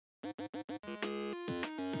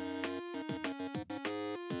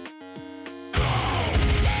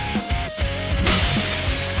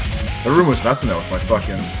The room was nothing though with my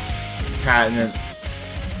fucking patent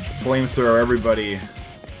flamethrower everybody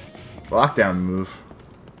lockdown move.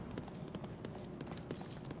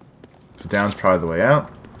 So down's probably the way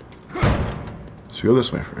out. So we go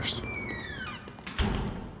this way first.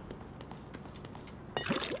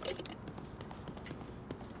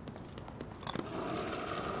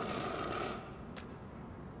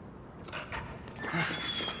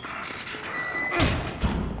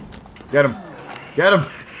 Get him! Get him!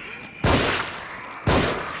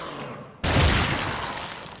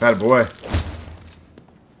 Bad boy.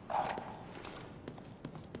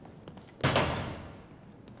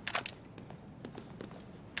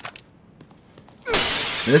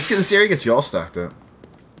 This area gets you all stacked up.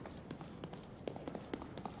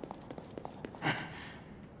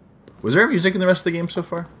 Was there music in the rest of the game so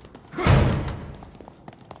far?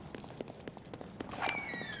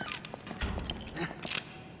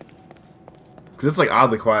 Because it's like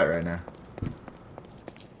oddly quiet right now.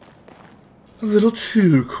 A little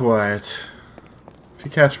too quiet. If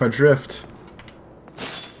you catch my drift.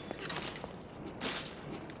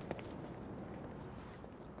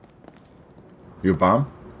 You a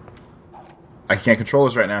bomb? I can't control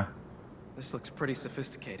this right now. This looks pretty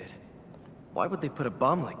sophisticated. Why would they put a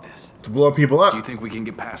bomb like this? To blow people up. Do you think we can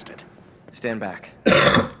get past it? Stand back.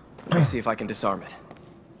 Let me see if I can disarm it.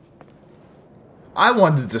 I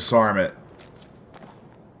wanted to disarm it.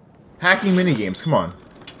 Hacking minigames, come on.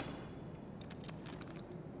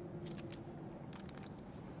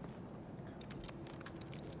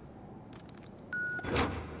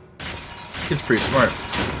 He's pretty smart.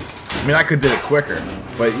 I mean, I could have did it quicker,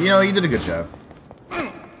 but you know, he did a good job.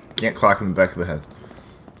 Can't clock him in the back of the head.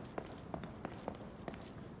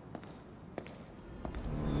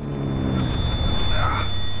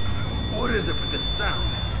 What is it with this sound?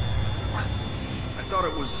 I thought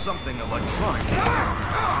it was something electronic.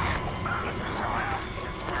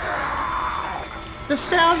 The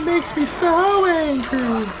sound makes me so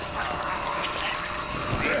angry.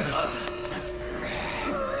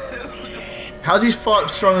 How's he fought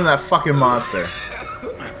stronger than that fucking monster?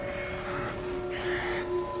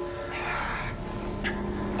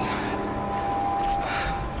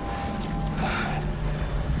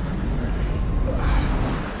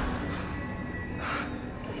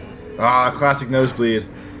 Ah, classic nosebleed. You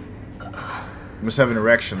must have an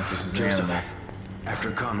erection if this is an anime.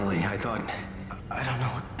 After Connolly, I thought... I don't know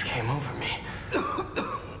what came over me.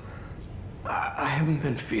 I haven't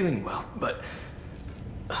been feeling well, but...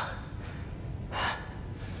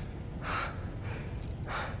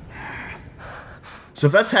 So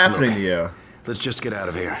if that's happening to you, let's just get out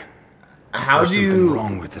of here. how There's do something you...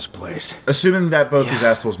 wrong with this place. Assuming that both these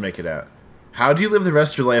assholes make it out, how do you live the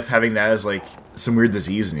rest of your life having that as, like, some weird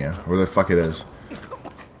disease in you? Or the fuck it is?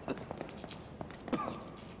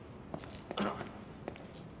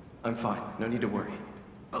 I'm fine. No need to worry.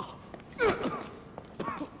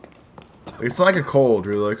 It's not like a cold.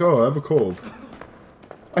 You're like, oh, I have a cold.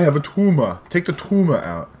 I have a tumor. Take the tumor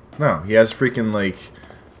out. No, he has freaking, like,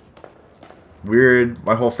 weird...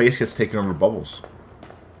 My whole face gets taken over bubbles.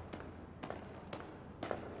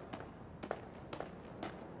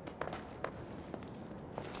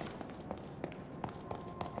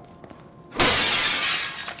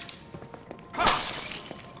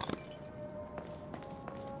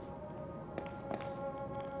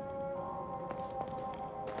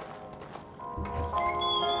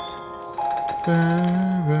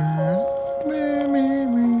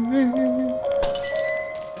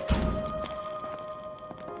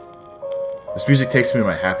 This music takes me to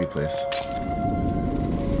my happy place.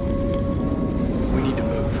 We need to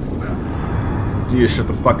move. You need to shut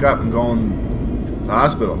the fuck up. I'm going to the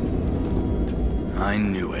hospital. I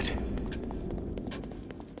knew it.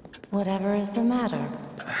 Whatever is the matter?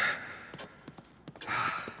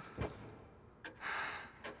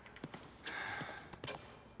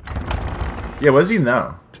 Yeah, what does he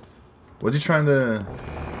know? What's he trying to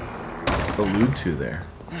allude to there?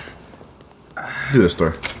 Do this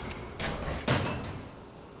door.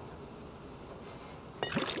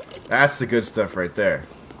 That's the good stuff right there.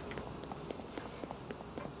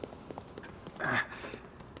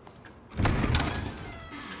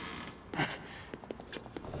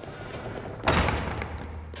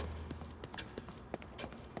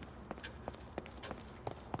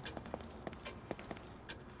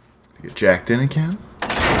 Get jacked in again.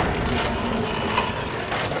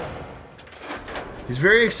 He's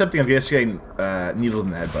very accepting of just getting needled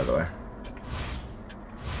in the head, by the way.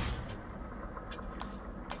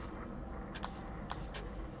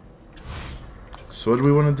 So what do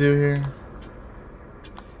we want to do here?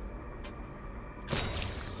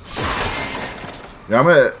 Yeah, I'm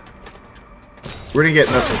gonna We're gonna get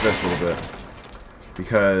nuts with this a little bit.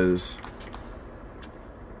 Because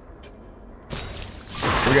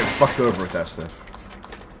we're getting fucked over with that stuff.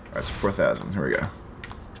 Alright, so 4,000. Here we go.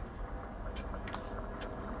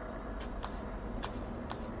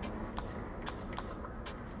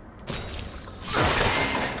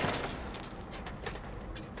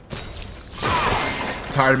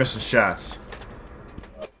 Tired of missing shots.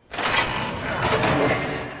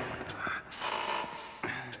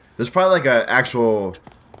 There's probably like an actual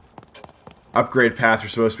upgrade path you're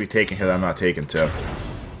supposed to be taking here that I'm not taking too.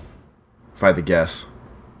 If I had to guess.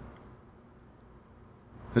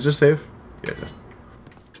 Did it just save? Yeah, it did.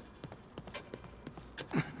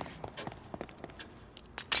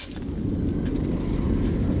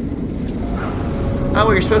 Oh,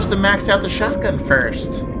 well, you're supposed to max out the shotgun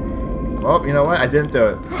first. Well, you know what? I didn't do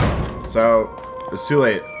it. So, it's too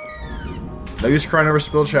late. No use crying over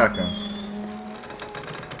spilled shotguns.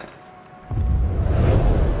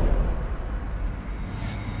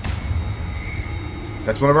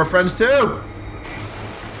 That's one of our friends, too!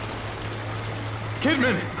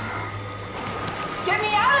 Kidman! Get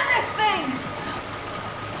me out of this thing!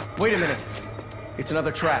 Wait a minute. It's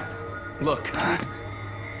another trap. Look.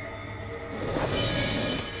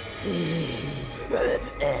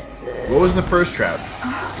 What was the first trap?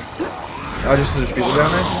 Oh, just there's people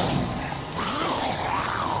down there?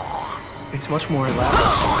 It's much more elaborate.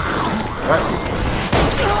 What?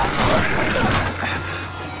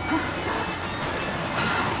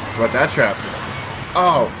 What about that trap?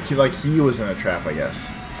 Oh, he was in a trap, I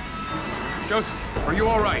guess. Joseph, are you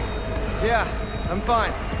alright? Yeah, I'm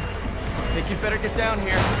fine. Think you'd better get down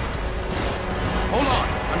here. Hold on,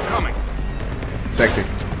 I'm coming. Sexy.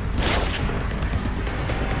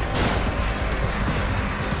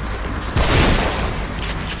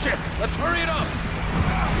 Shit, let's hurry it up!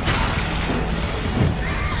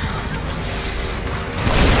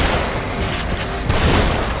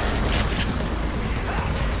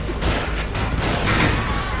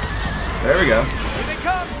 There we go. Here they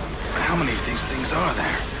come! How many of these things are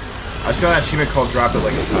there? I just got an achievement called Drop It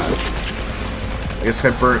Like It's Hot. I guess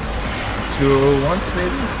if I burnt 2 once,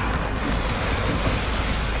 maybe?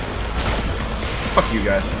 Fuck you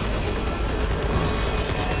guys.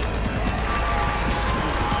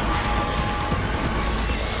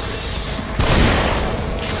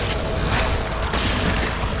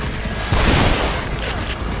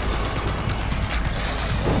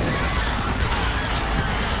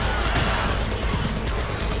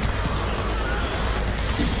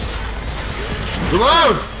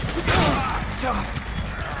 Reload! Tough.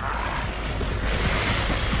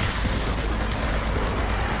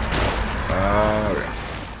 Okay.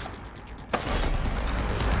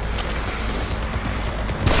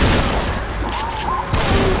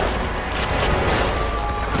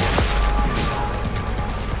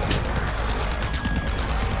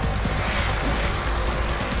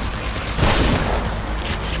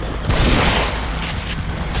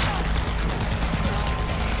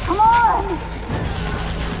 Come on!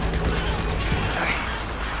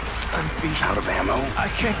 I'm beat out of ammo. I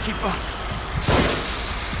can't keep up.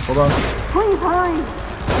 Hold on. Please hurry!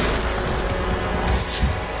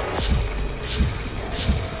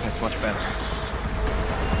 That's much better.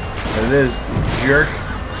 There it is, jerk.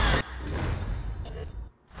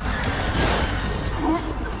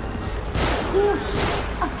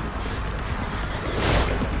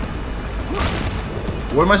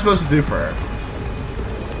 What am I supposed to do for her?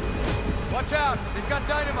 Watch out! They've got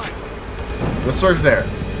dynamite! Let's start there.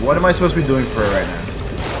 What am I supposed to be doing for her right now?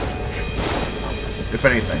 If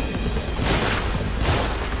anything.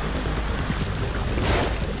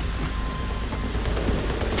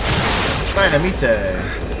 Dynamite.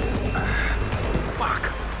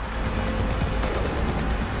 Fuck.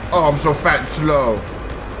 Oh, I'm so fat and slow.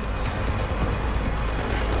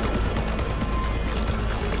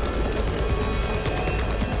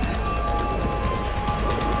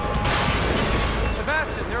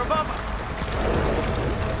 Sebastian, they're above us!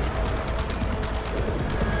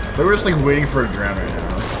 They were just like waiting for a drown right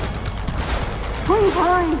now. Please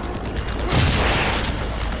hurry!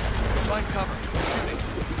 Find cover. They're shooting.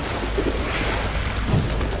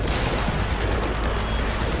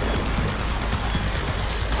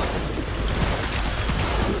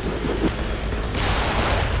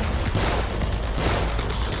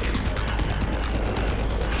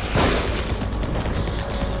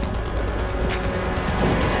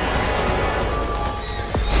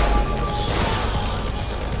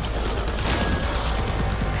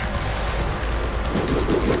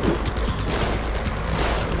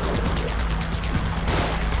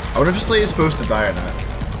 I wonder if this lady's supposed to die or not.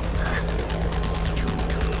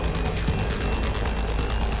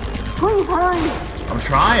 I'm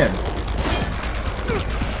trying.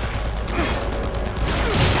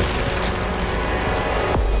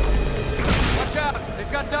 Watch out!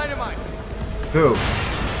 They've got dynamite! Who?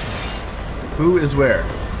 Who is where?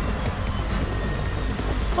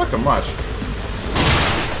 Fucking much.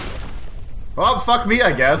 Well, fuck me,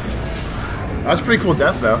 I guess. That's a pretty cool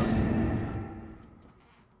death, though.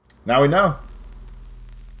 Now we know.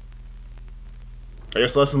 I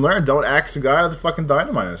guess lesson learned, don't axe the guy with the fucking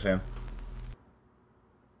dynamite in his hand.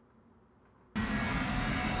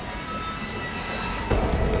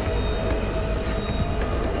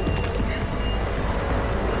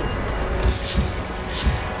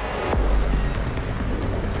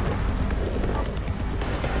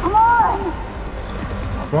 Come on!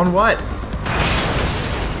 On what?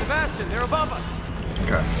 Sebastian, they're above us!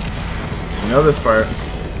 Okay. So we know this part.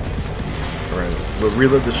 We'll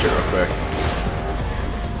relive this shit real quick.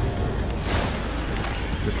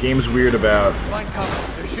 This game's weird about... Find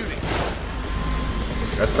cover, they're shooting.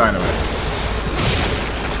 That's dynamite.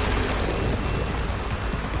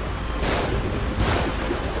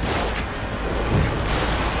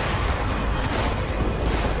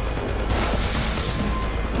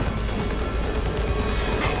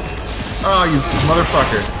 Oh, you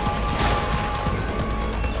motherfucker.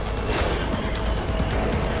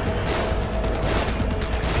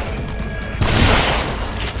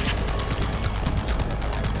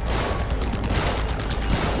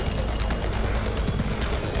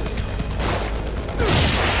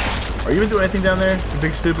 Are you even doing anything down there, you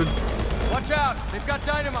big stupid? Watch out! They've got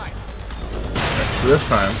dynamite! So this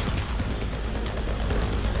time...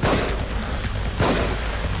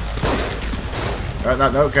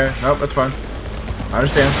 Alright, no, okay. Nope, that's fine. I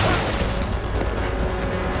understand.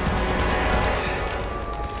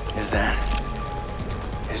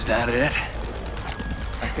 Is that it?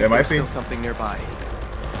 I think There might there's be. still something nearby.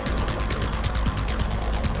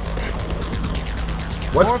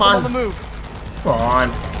 What's More of them on the pon? move. Come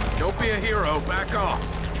on. Don't be a hero. Back off.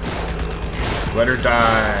 Let her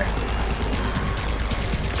die.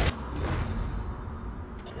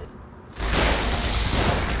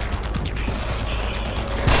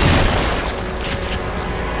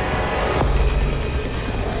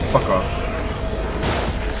 Fuck off.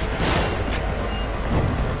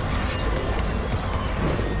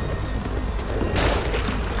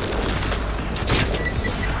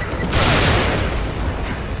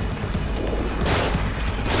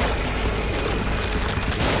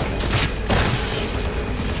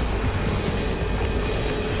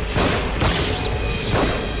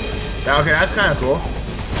 Okay, that's kind of cool.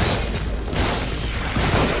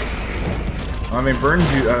 I mean, burn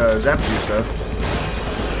juice, zap juice, though.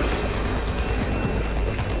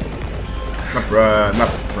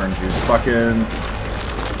 Not burn juice. Fucking...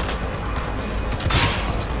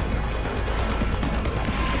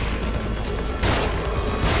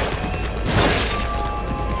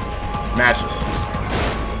 matches.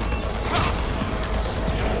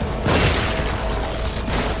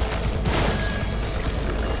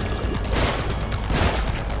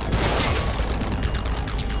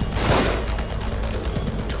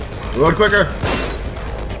 Load quicker.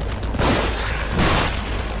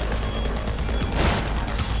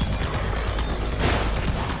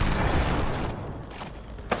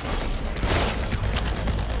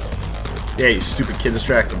 Yeah, you stupid kid,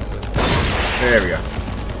 distract him. There we go.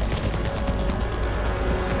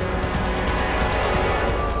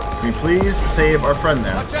 Can we please save our friend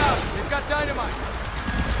now? Watch out! They've got dynamite!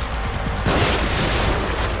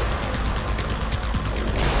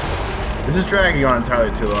 This is dragging on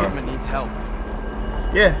entirely too long. Kidman needs help.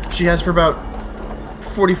 Yeah, she has for about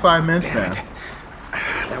 45 minutes Damn now. it.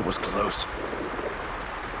 That was close.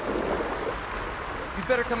 You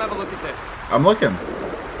better come have a look at this. I'm looking.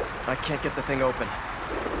 I can't get the thing open.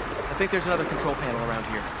 I think there's another control panel around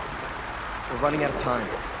here. We're running out of time.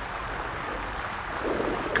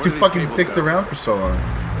 Because you fucking dicked around for so long.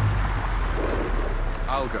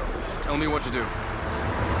 I'll go. Tell me what to do.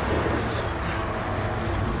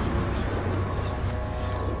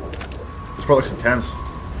 This part looks intense.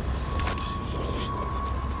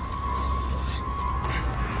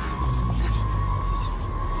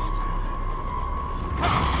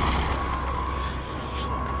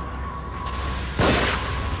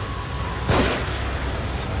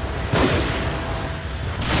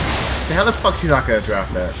 See, how the fuck's he not gonna drop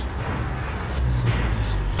that?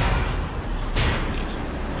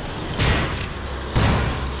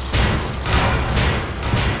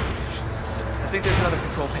 I think there's another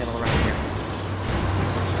control panel around here.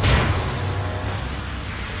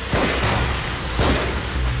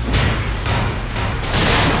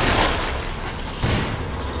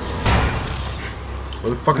 Where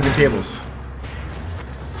the fuck are the cables?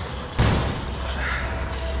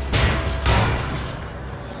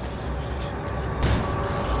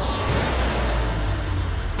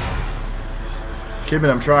 Kidman,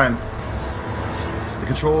 I'm trying. The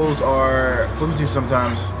controls are flimsy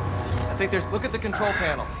sometimes. I think there's... Look at the control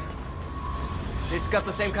panel. It's got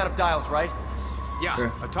the same kind of dials, right? Yeah,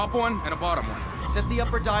 Okay. a top one and a bottom one. Set the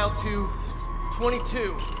upper dial to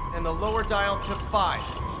 22 and the lower dial to 5.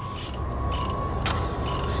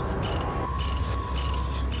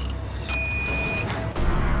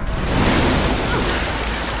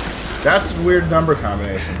 That's a weird number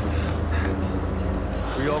combination.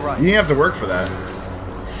 Are you alright? You didn't have to work for that.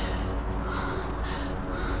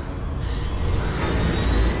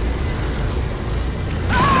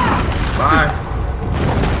 Bye.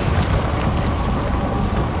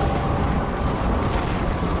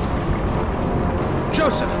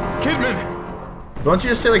 Joseph! Kidman! Don't you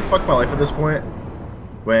just say, like, fuck my life at this point?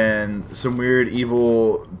 When some weird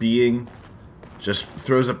evil being just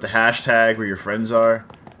throws up the hashtag where your friends are.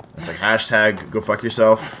 It's like hashtag go fuck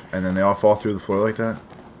yourself, and then they all fall through the floor like that.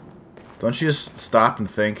 Don't you just stop and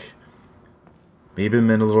think, maybe I'm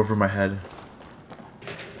in a little over my head?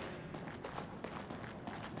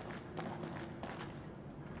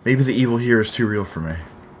 Maybe the evil here is too real for me.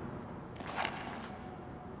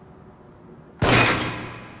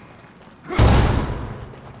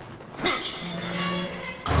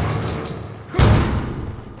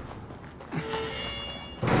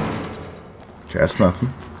 Okay, that's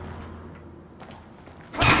nothing.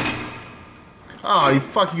 Oh, you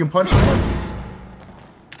fuck, you can punch him.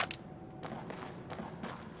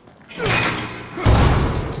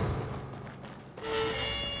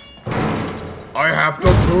 I have to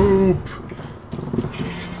poop!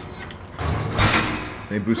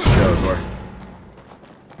 They boost the show more.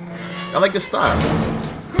 I like this style.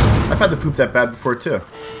 I've had to poop that bad before too.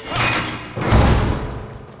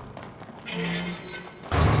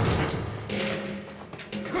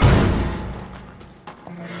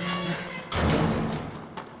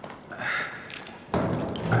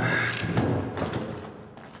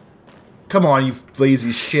 Come on, you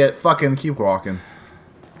lazy shit. Fucking keep walking.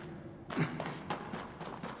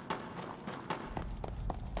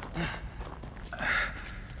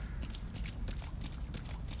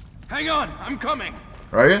 Hang on, I'm coming!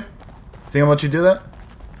 Are you? Think I'll let you do that?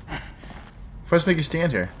 If I just make you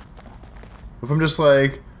stand here. If I'm just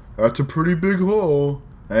like, that's a pretty big hole,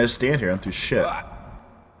 and I just stand here and do shit. I'd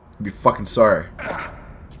be fucking sorry.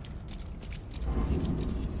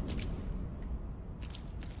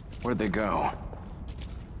 Where'd they go?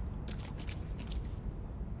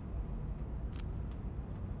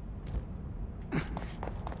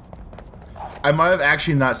 I might have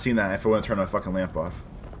actually not seen that if I wouldn't turn my fucking lamp off.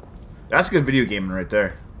 That's good video gaming right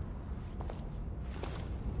there.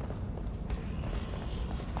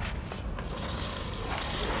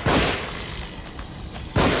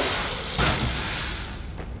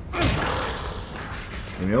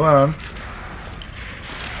 Leave me alone.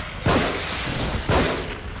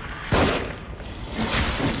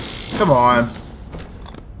 Come on.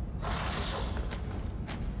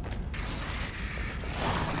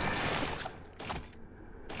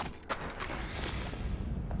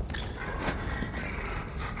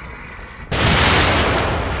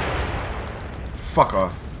 Fuck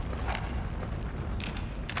off.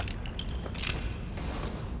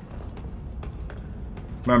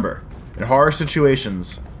 Remember, in horror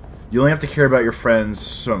situations, you only have to care about your friends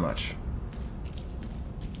so much.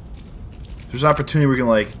 There's an opportunity where you can,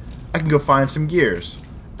 like, I can go find some gears.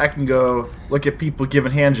 I can go look at people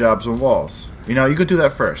giving hand jobs on walls. You know, you could do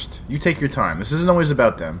that first. You take your time. This isn't always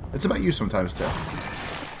about them. It's about you sometimes, too.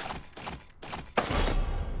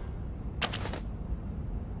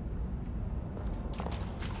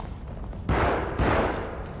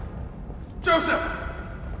 Joseph!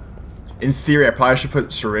 In theory, I probably should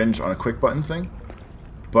put syringe on a quick button thing.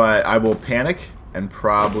 But I will panic and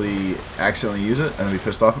probably accidentally use it and then be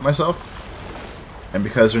pissed off at myself. And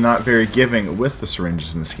because they're not very giving with the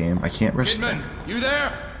syringes in this game, I can't risk Kidman, them. you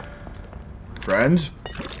there? Friends?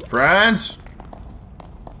 Friends?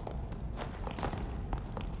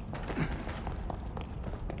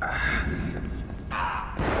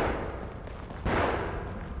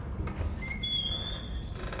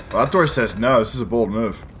 Well, that door says no. This is a bold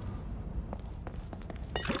move.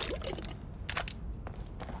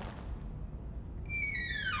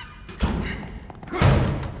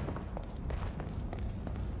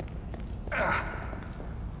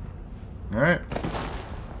 Alright.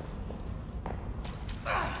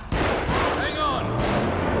 Hang on!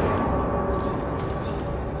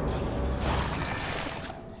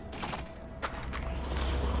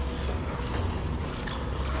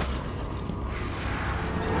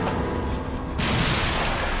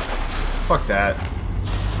 Fuck that.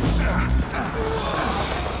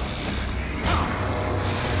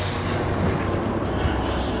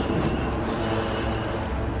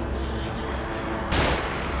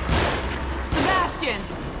 Sebastian!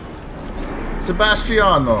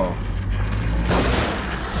 Sebastiano.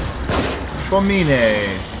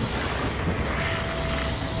 Bomine.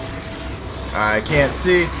 I can't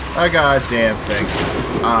see a goddamn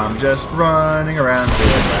thing. I'm just running around doing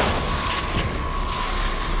laps.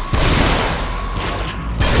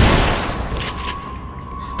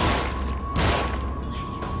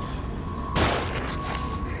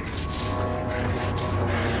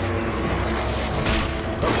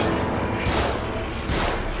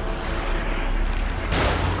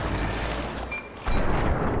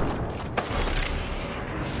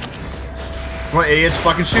 Come on, idiots,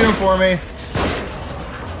 fucking shoot him for me.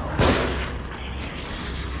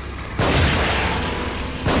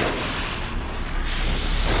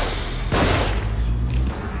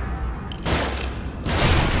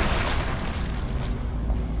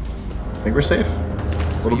 Think we're safe?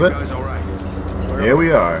 A little bit? Guys all right? Here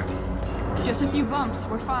we are. Just a few bumps,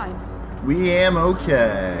 we're fine. We am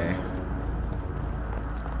okay.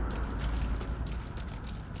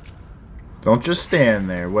 Don't just stand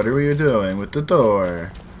there. What are you doing with the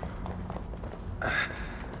door?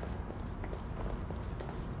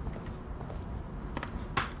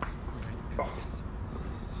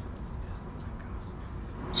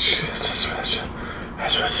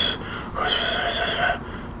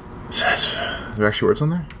 Are there actually words on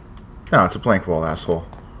there? No, it's a blank wall, asshole.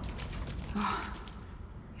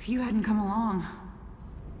 If you hadn't come along.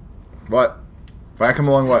 What? If I come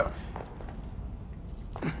along, what?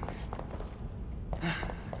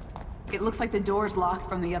 It looks like the door's locked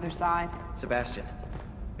from the other side. Sebastian,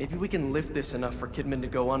 maybe we can lift this enough for Kidman to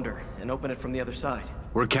go under and open it from the other side.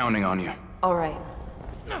 We're counting on you. All right.